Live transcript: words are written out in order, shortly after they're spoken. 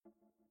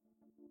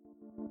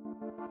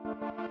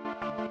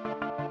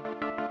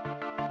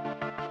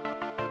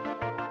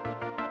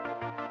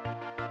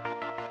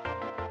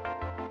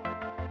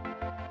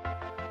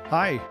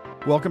Hi,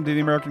 welcome to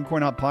the American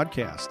Coin Op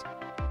Podcast.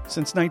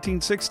 Since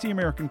 1960,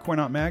 American Coin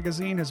Op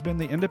Magazine has been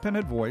the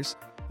independent voice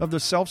of the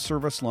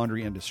self-service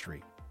laundry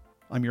industry.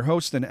 I'm your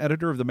host and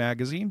editor of the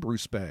magazine,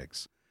 Bruce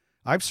Beggs.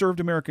 I've served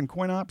American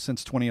Coin Op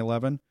since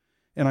 2011,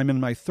 and I'm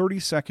in my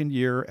 32nd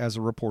year as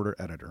a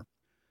reporter-editor.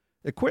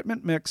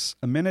 Equipment mix,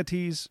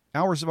 amenities,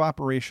 hours of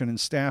operation,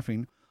 and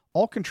staffing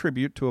all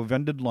contribute to a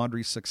vended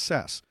laundry's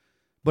success,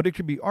 but it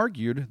could be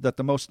argued that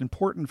the most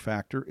important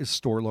factor is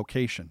store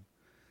location.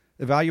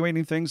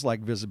 Evaluating things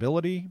like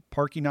visibility,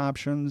 parking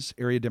options,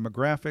 area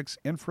demographics,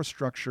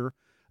 infrastructure,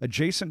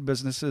 adjacent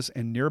businesses,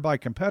 and nearby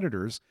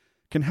competitors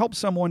can help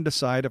someone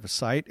decide if a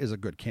site is a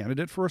good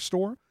candidate for a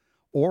store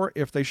or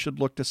if they should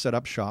look to set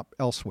up shop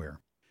elsewhere.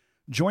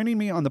 Joining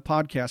me on the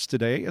podcast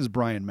today is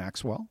Bryan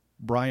Maxwell.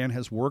 Bryan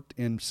has worked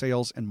in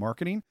sales and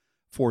marketing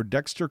for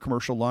Dexter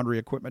Commercial Laundry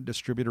Equipment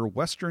Distributor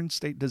Western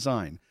State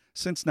Design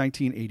since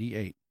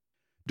 1988.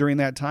 During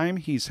that time,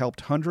 he's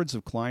helped hundreds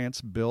of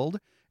clients build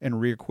and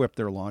re-equip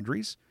their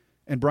laundries,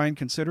 and Bryan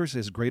considers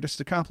his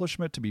greatest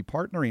accomplishment to be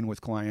partnering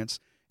with clients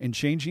and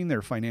changing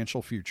their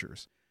financial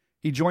futures.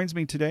 He joins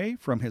me today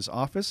from his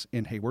office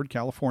in Hayward,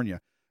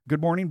 California.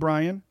 Good morning,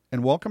 Bryan,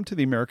 and welcome to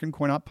the American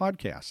Coin Op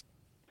Podcast.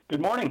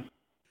 Good morning.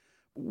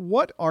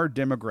 What are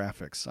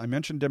demographics? I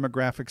mentioned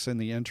demographics in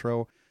the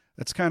intro.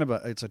 That's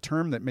it's a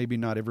term that maybe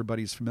not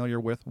everybody's familiar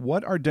with.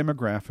 What are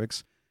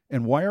demographics,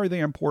 and why are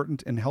they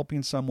important in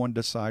helping someone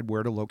decide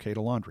where to locate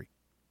a laundry?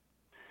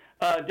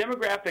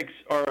 Demographics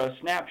are a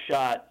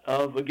snapshot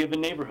of a given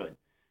neighborhood.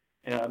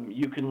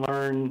 You can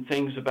learn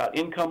things about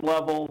income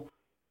level,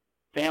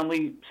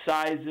 family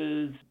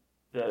sizes,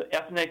 the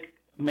ethnic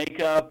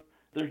makeup.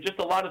 There's just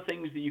a lot of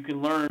things that you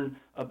can learn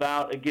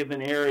about a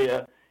given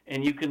area,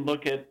 and you can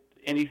look at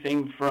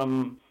anything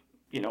from,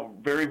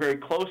 very, very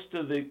close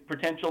to the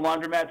potential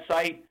laundromat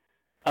site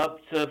up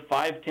to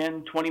 5,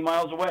 10, 20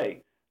 miles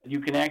away. You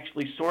can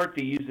actually sort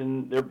these,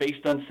 and they're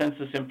based on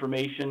census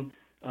information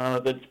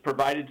that's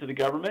provided to the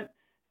government,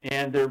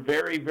 and they're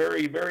very,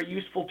 very, very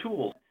useful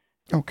tools.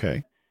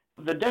 Okay.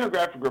 The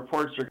demographic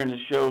reports are going to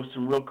show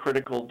some real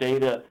critical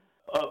data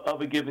of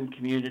a given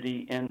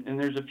community, and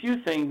there's a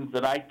few things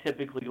that I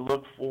typically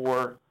look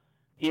for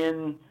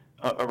in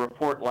a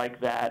report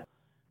like that.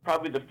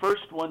 Probably the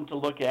first one to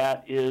look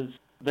at is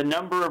the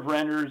number of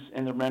renters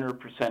and the renter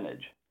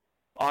percentage.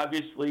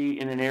 Obviously,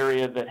 in an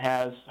area that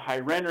has high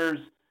renters,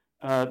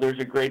 there's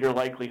a greater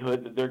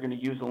likelihood that they're going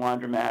to use a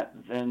laundromat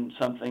than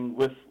something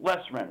with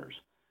less renters.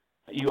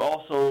 You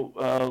also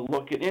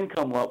look at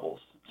income levels.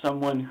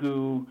 Someone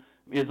who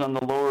is on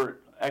the lower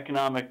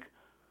economic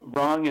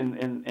rung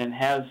and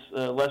has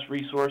less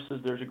resources,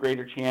 there's a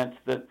greater chance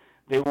that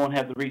they won't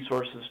have the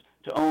resources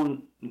to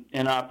own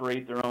and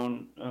operate their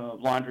own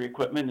laundry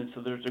equipment, and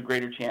so there's a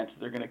greater chance that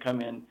they're going to come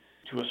in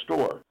to a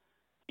store.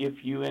 If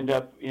you end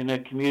up in a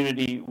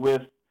community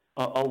with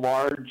a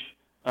large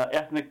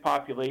ethnic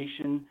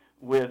population,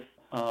 with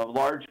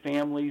large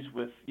families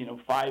with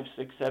 5,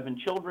 6, 7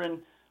 children,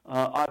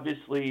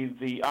 obviously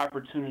the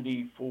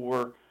opportunity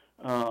for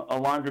a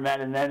laundromat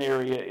in that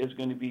area is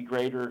going to be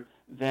greater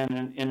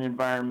than in an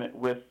environment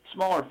with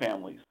smaller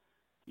families.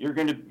 You're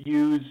going to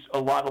use a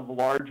lot of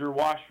larger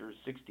washers,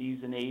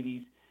 60s and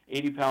 80s,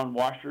 80-pound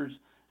washers,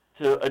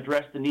 to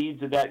address the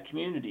needs of that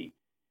community.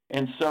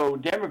 And so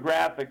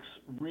demographics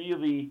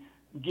really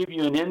give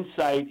you an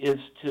insight as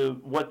to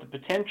what the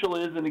potential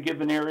is in a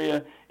given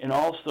area and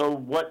also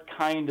what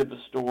kind of a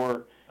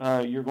store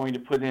you're going to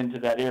put into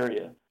that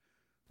area.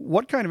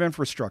 What kind of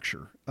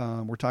infrastructure?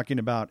 We're talking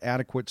about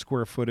adequate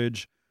square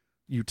footage,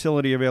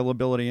 utility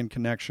availability and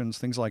connections,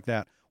 things like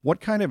that.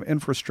 What kind of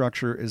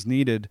infrastructure is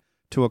needed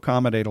to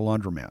accommodate a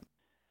laundromat?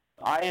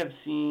 I have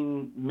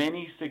seen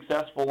many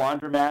successful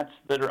laundromats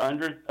that are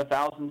under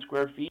 1,000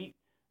 square feet,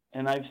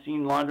 and I've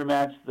seen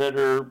laundromats that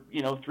are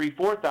 3,000,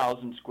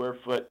 4,000 square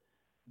foot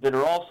that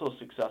are also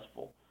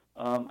successful.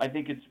 I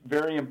think it's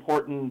very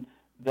important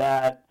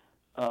that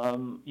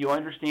you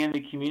understand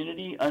the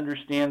community,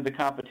 understand the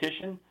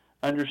competition,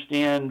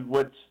 understand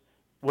what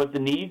the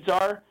needs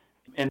are,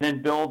 and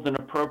then build an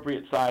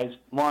appropriate sized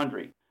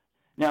laundry.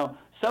 Now,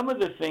 some of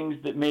the things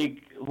that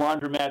make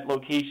laundromat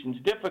locations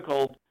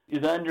difficult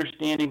is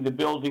understanding the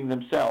building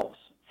themselves.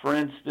 For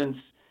instance,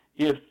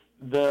 if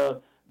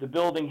the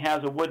building has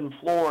a wooden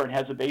floor and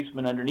has a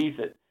basement underneath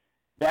it,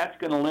 that's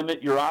going to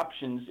limit your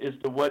options as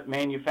to what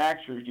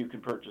manufacturers you can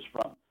purchase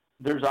from.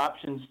 There's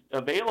options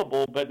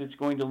available, but it's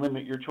going to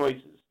limit your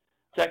choices.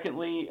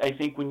 Secondly, I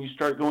think when you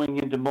start going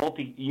into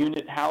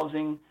multi-unit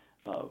housing,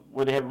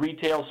 where they have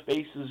retail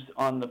spaces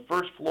on the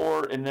first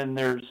floor and then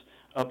there's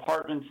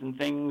apartments and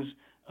things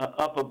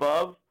up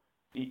above,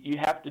 you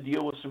have to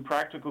deal with some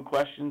practical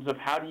questions of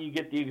how do you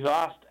get the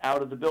exhaust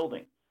out of the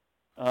building?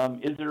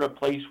 Is there a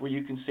place where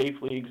you can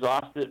safely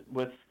exhaust it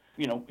with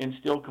and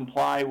still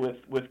comply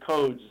with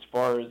codes as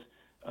far as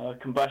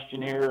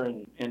combustion air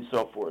and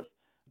so forth.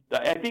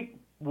 I think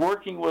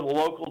working with a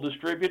local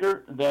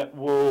distributor that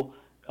will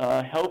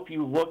help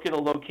you look at a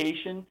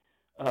location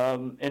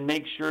and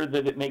make sure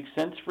that it makes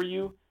sense for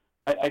you,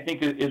 I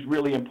think is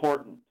really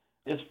important.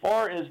 As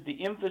far as the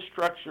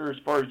infrastructure, as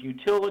far as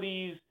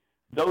utilities,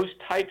 those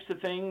types of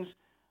things,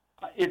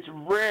 it's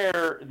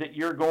rare that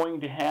you're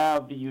going to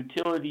have the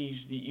utilities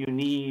that you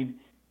need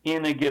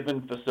in a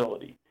given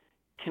facility.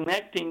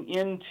 Connecting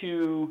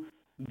into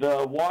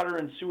the water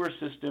and sewer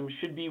system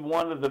should be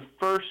one of the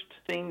first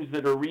things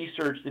that are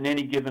researched in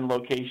any given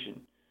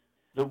location.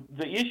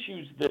 The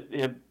issues that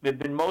have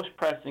been most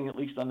pressing, at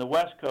least on the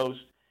West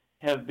Coast,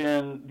 have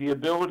been the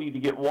ability to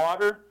get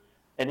water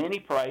at any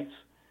price,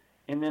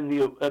 and then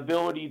the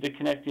ability to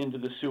connect into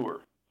the sewer.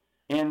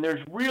 And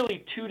there's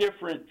really two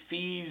different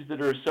fees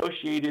that are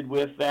associated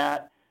with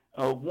that.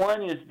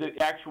 One is the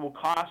actual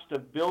cost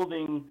of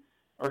building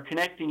or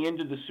connecting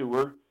into the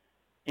sewer,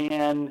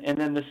 and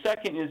then the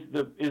second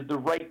is the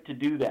right to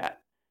do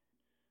that.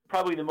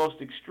 Probably the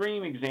most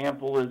extreme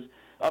example is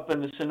up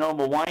in the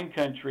Sonoma wine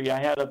country. I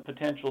had a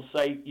potential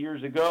site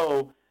years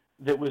ago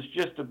that was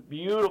just a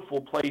beautiful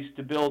place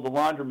to build a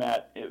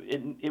laundromat.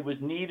 It was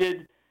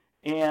needed,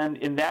 and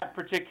in that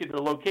particular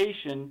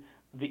location,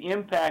 the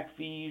impact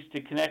fees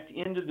to connect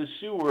into the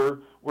sewer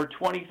were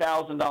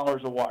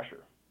 $20,000 a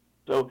washer.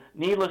 So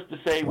needless to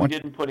say, we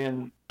didn't put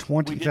in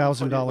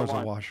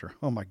 $20,000 a washer.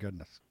 Oh, my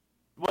goodness.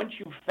 Once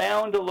you've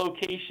found a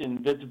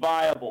location that's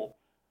viable,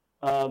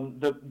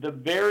 the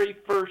very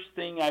first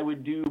thing I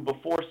would do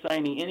before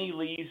signing any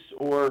lease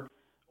or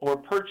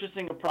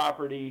purchasing a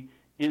property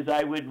is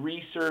I would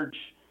research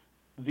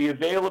the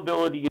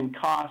availability and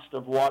cost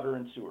of water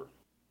and sewer.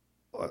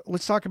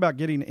 Let's talk about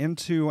getting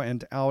into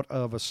and out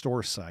of a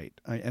store site.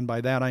 And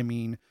by that, I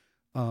mean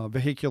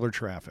vehicular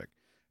traffic.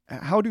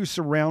 How do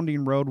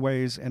surrounding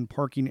roadways and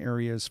parking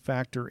areas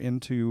factor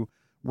into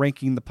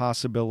ranking the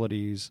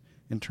possibilities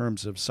in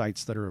terms of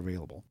sites that are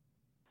available?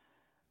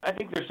 I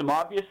think there's some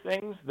obvious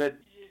things that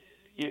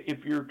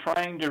if you're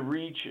trying to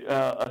reach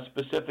a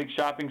specific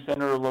shopping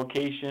center or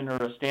location or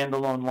a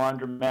standalone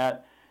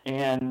laundromat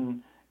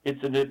and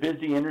it's in a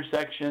busy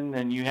intersection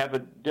and you have a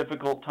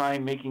difficult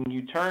time making a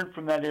U-turn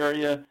from that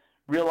area,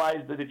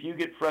 realize that if you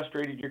get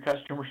frustrated, your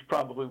customers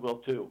probably will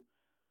too.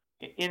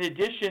 In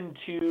addition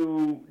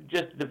to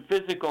just the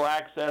physical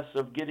access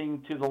of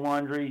getting to the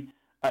laundry,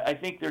 I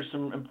think there's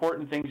some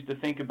important things to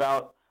think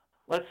about.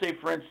 Let's say,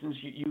 for instance,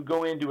 you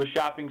go into a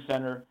shopping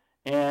center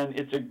and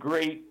it's a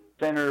great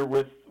center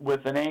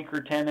with an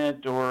anchor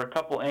tenant or a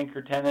couple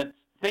anchor tenants.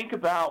 Think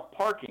about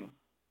parking.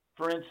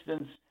 For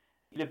instance,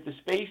 if the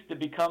space that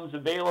becomes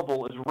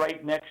available is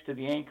right next to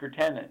the anchor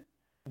tenant,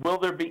 will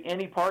there be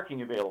any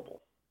parking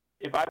available?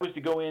 If I was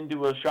to go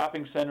into a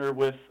shopping center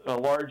with a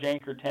large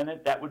anchor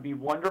tenant, that would be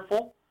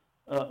wonderful,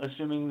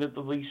 assuming that the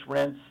lease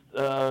rents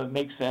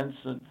make sense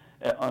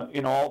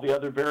and all the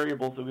other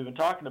variables that we've been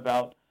talking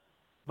about.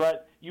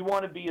 But you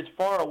want to be as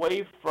far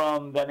away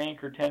from that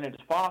anchor tenant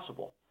as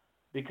possible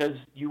because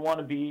you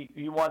want the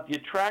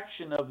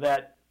attraction of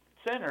that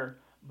center,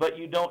 but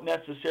you don't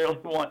necessarily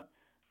want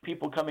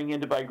people coming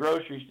in to buy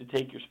groceries to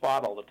take your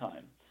spot all the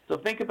time. So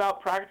think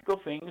about practical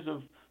things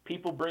of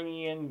people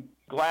bringing in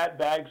Glad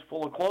bags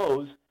full of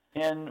clothes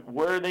and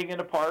where are they going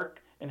to park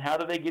and how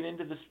do they get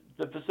into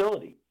the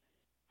facility.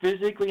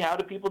 Physically, how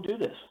do people do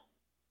this?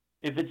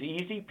 If it's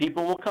easy,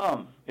 people will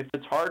come. If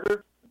it's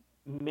harder,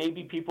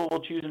 maybe people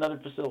will choose another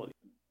facility.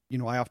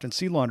 I often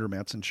see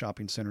laundromats in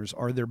shopping centers.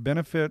 Are there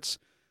benefits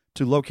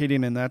to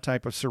locating in that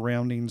type of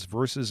surroundings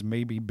versus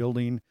maybe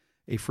building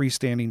a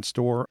freestanding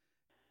store?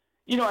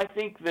 I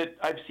think that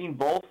I've seen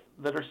both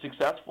that are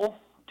successful.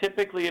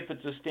 Typically, if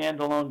it's a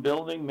standalone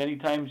building, many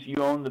times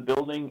you own the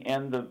building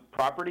and the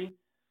property.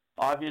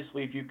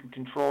 Obviously, if you can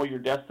control your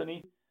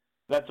destiny,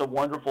 that's a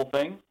wonderful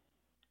thing.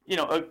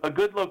 A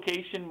good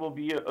location will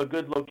be a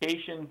good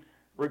location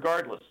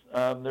regardless.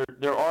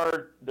 There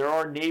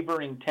are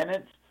neighboring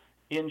tenants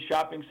in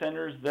shopping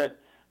centers that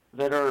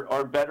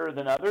are better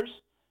than others,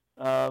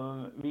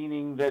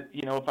 meaning that,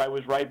 if I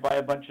was right by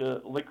a bunch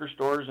of liquor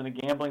stores and a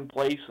gambling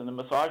place and a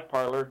massage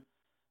parlor,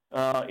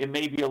 it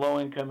may be a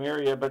low-income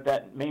area, but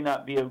that may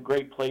not be a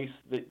great place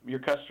that your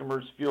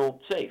customers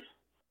feel safe.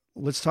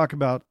 Let's talk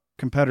about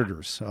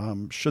competitors.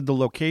 Should the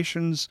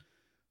locations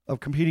of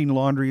competing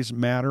laundries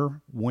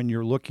matter when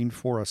you're looking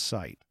for a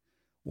site,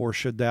 or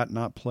should that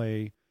not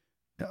play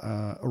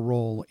a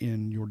role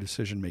in your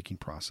decision-making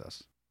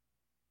process?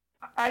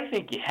 I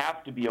think you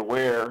have to be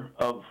aware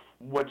of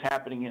what's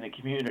happening in a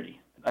community.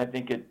 I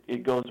think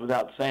it goes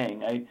without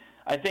saying.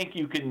 I think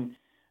you can...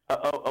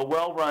 A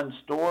well-run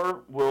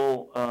store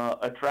will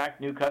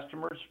attract new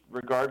customers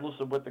regardless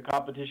of what the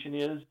competition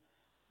is.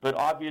 But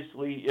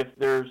obviously, if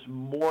there's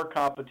more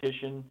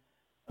competition,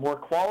 more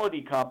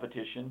quality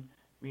competition,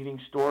 meaning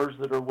stores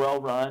that are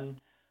well-run,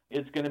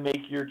 it's going to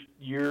make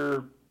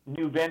your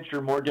new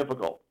venture more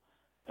difficult.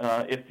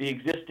 If the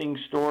existing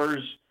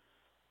stores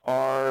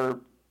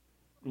are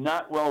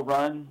not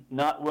well-run,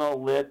 not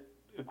well-lit,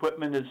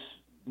 equipment is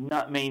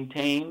not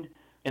maintained,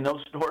 and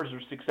those stores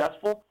are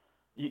successful,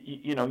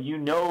 you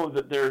know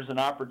that there's an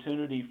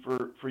opportunity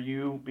for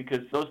you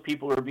because those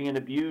people are being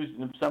abused,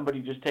 and if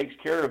somebody just takes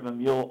care of them,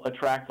 you'll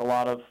attract a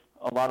lot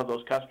of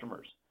those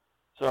customers.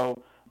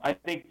 So I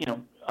think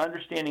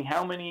understanding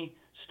how many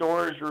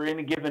stores are in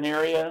a given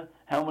area,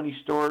 how many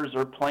stores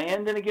are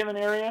planned in a given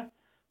area.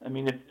 I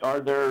mean, are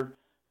there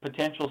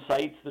potential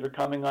sites that are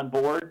coming on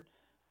board?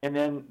 And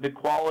then the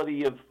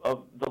quality of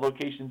the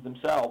locations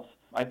themselves.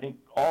 I think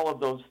all of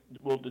those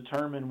will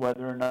determine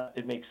whether or not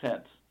it makes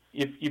sense.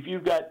 If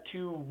you've got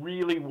two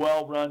really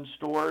well-run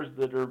stores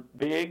that are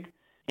big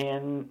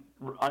and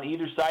on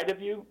either side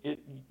of you,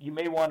 you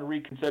may want to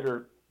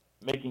reconsider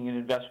making an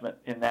investment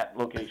in that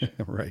location.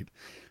 Right.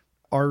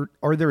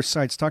 Are there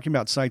sites, talking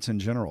about sites in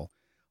general,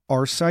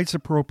 are sites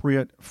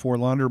appropriate for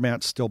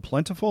laundromats still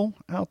plentiful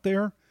out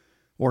there,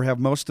 or have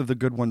most of the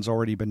good ones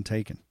already been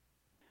taken?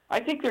 I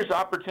think there's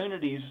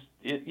opportunities.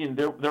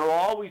 There will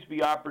always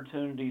be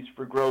opportunities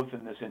for growth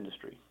in this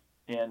industry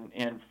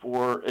and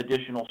for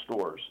additional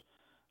stores.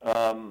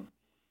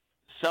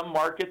 Some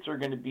markets are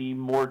going to be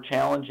more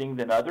challenging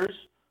than others,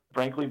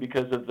 frankly,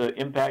 because of the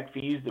impact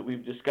fees that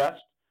we've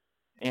discussed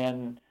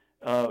and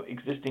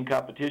existing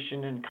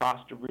competition and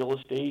cost of real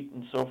estate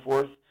and so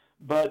forth.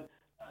 But,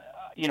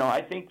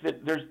 I think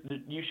that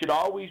you should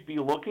always be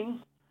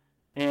looking,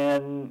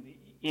 and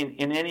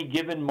in any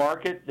given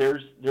market,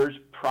 there's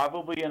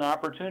probably an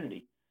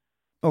opportunity.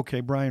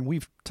 Okay, Bryan,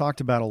 we've talked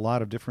about a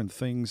lot of different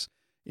things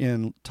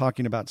in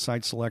talking about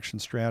site selection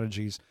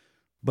strategies,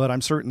 but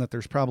I'm certain that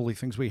there's probably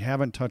things we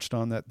haven't touched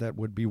on that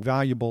would be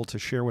valuable to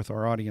share with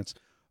our audience.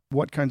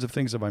 What kinds of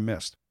things have I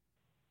missed?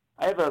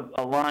 I have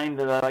a line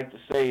that I like to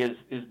say is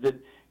that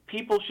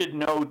people should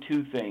know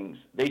two things.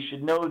 They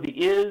should know the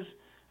is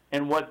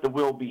and what the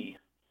will be.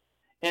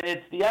 And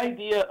it's the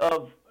idea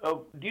of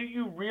do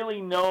you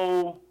really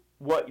know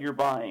what you're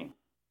buying?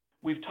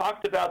 We've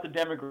talked about the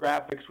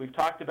demographics, we've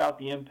talked about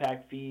the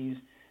impact fees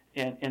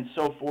and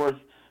so forth,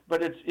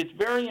 but it's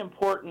very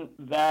important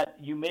that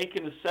you make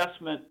an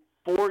assessment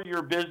for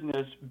your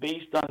business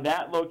based on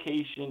that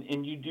location,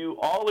 and you do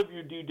all of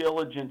your due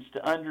diligence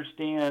to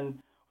understand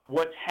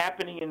what's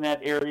happening in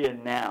that area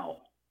now.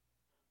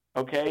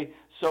 Okay?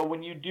 So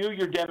when you do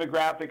your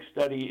demographic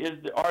study,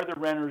 are the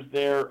renters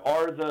there?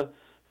 Are the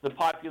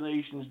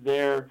populations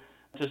there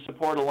to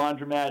support a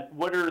laundromat?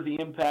 What are the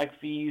impact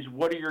fees?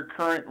 What are your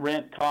current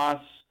rent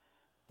costs?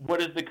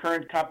 What is the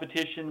current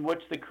competition?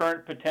 What's the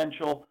current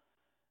potential?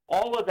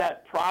 All of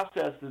that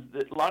process is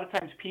that a lot of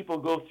times people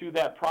go through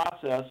that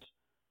process,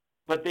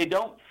 but they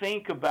don't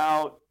think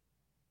about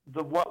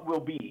the what will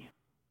be.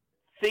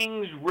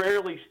 Things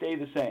rarely stay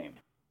the same.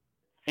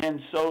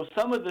 And so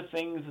some of the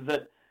things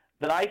that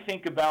I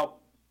think about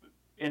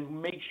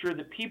and make sure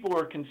that people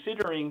are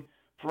considering,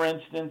 for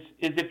instance,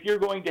 is if you're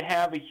going to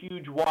have a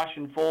huge wash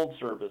and fold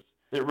service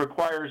that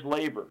requires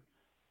labor,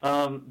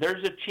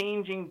 there's a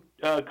changing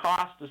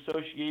cost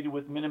associated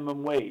with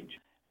minimum wage.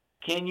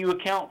 Can you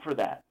account for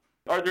that?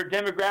 Are there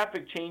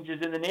demographic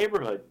changes in the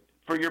neighborhood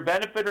for your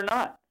benefit or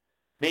not?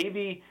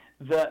 Maybe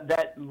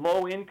that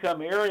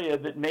low-income area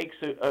that makes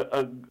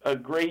a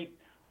great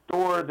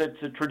store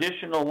that's a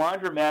traditional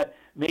laundromat,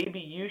 maybe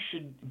you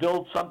should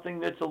build something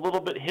that's a little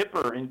bit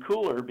hipper and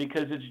cooler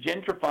because it's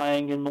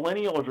gentrifying and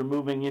millennials are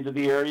moving into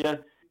the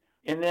area.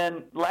 And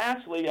then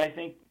lastly, I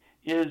think,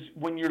 is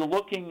when you're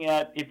looking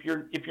at if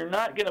you're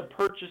not going to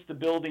purchase the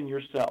building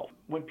yourself,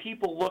 when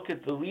people look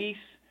at the lease,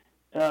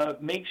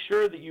 make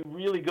sure that you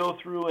really go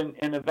through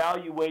and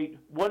evaluate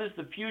what is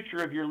the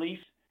future of your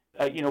lease.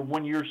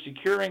 When you're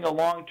securing a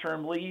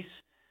long-term lease,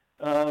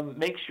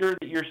 make sure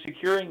that you're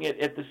securing it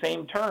at the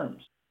same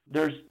terms.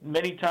 There's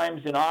many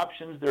times in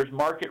options, there's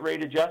market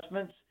rate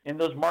adjustments, and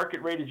those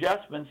market rate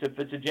adjustments, if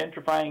it's a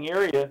gentrifying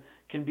area,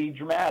 can be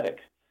dramatic.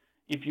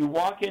 If you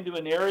walk into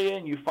an area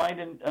and you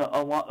find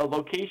a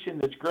location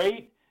that's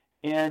great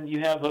and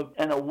you have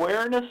an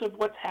awareness of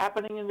what's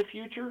happening in the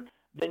future,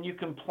 then you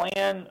can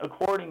plan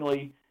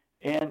accordingly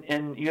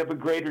and you have a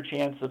greater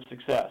chance of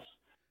success.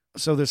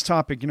 So this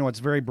topic, it's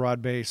very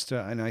broad-based,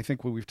 and I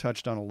think we've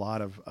touched on a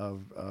lot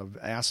of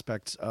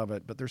aspects of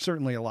it, but there's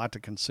certainly a lot to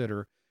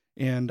consider.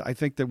 And I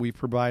think that we've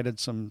provided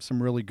some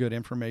really good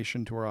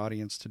information to our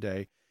audience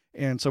today.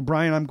 And so,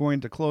 Bryan, I'm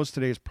going to close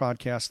today's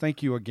podcast.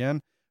 Thank you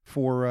again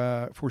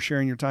for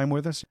sharing your time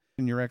with us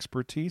and your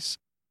expertise.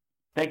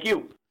 Thank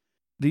you.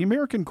 The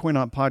American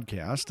Coin-Op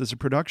Podcast is a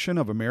production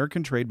of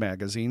American Trade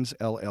Magazines,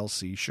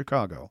 LLC,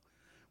 Chicago,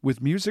 with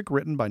music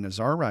written by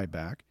Nazar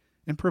Ryback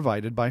and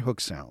provided by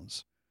Hook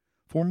Sounds.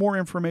 For more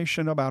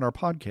information about our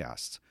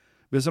podcasts,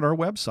 visit our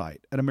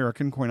website at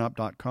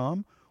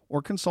AmericanCoinOp.com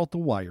or consult The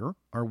Wire,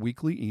 our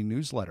weekly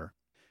e-newsletter.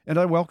 And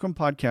I welcome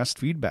podcast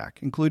feedback,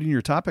 including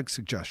your topic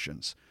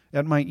suggestions,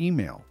 at my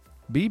email,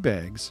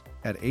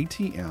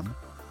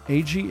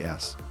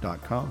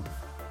 bbeggs@atmags.com.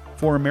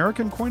 For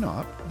American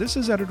Coin-Op, this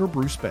is editor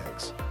Bruce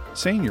Beggs,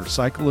 saying your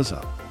cycle is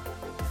up.